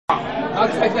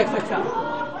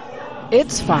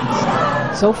It's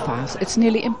fast. So fast it's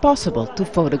nearly impossible to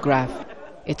photograph.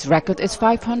 Its record is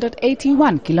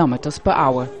 581 kilometers per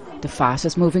hour, the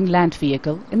fastest moving land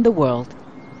vehicle in the world.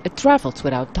 It travels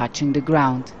without touching the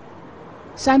ground.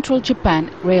 Central Japan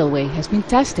Railway has been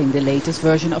testing the latest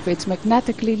version of its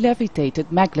magnetically levitated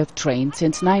maglev train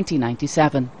since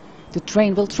 1997. The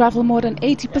train will travel more than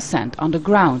 80%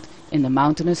 underground in the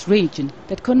mountainous region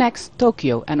that connects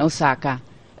Tokyo and Osaka,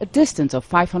 a distance of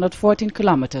 514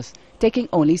 kilometers, taking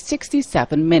only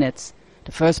 67 minutes.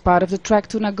 The first part of the track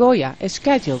to Nagoya is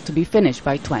scheduled to be finished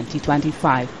by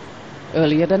 2025.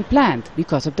 Earlier than planned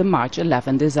because of the March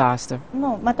 11 disaster.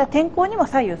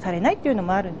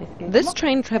 This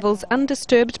train travels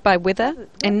undisturbed by weather,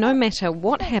 and no matter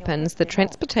what happens, the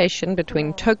transportation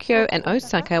between Tokyo and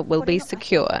Osaka will be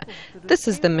secure. This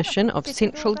is the mission of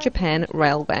Central Japan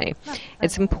Railway.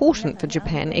 It's important for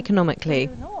Japan economically.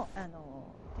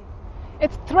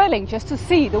 It's thrilling just to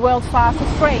see the world's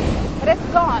fastest train, but it's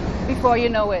gone before you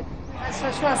know it.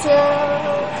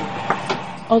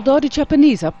 Although the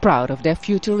Japanese are proud of their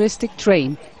futuristic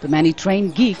train, the many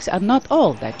train geeks are not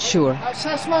all that sure.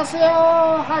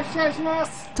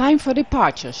 Time for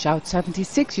departure, shouts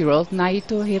 76-year-old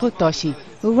Naito Hirotoshi,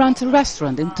 who runs a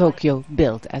restaurant in Tokyo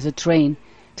built as a train.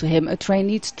 To him, a train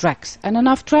needs tracks and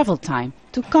enough travel time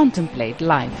to contemplate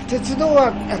life.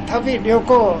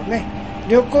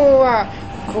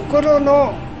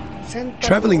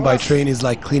 Traveling by train is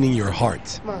like cleaning your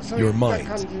heart, your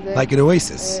mind, like an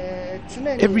oasis.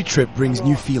 Every trip brings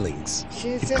new feelings.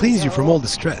 It cleans you from all the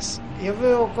stress.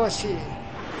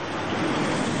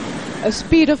 A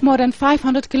speed of more than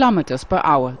 500 kilometers per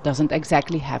hour doesn't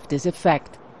exactly have this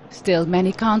effect. Still,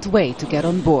 many can't wait to get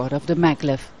on board of the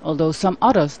maglev, although some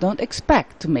others don't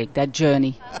expect to make that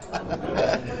journey.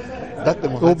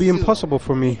 It will be impossible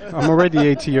for me. I'm already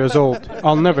 80 years old.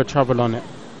 I'll never travel on it.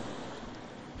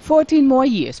 14 more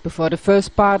years before the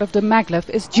first part of the maglev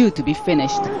is due to be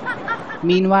finished.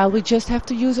 Meanwhile, we just have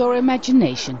to use our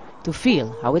imagination to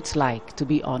feel how it's like to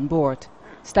be on board.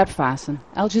 Start Fasten,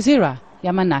 Al Jazeera,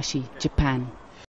 Yamanashi, Japan.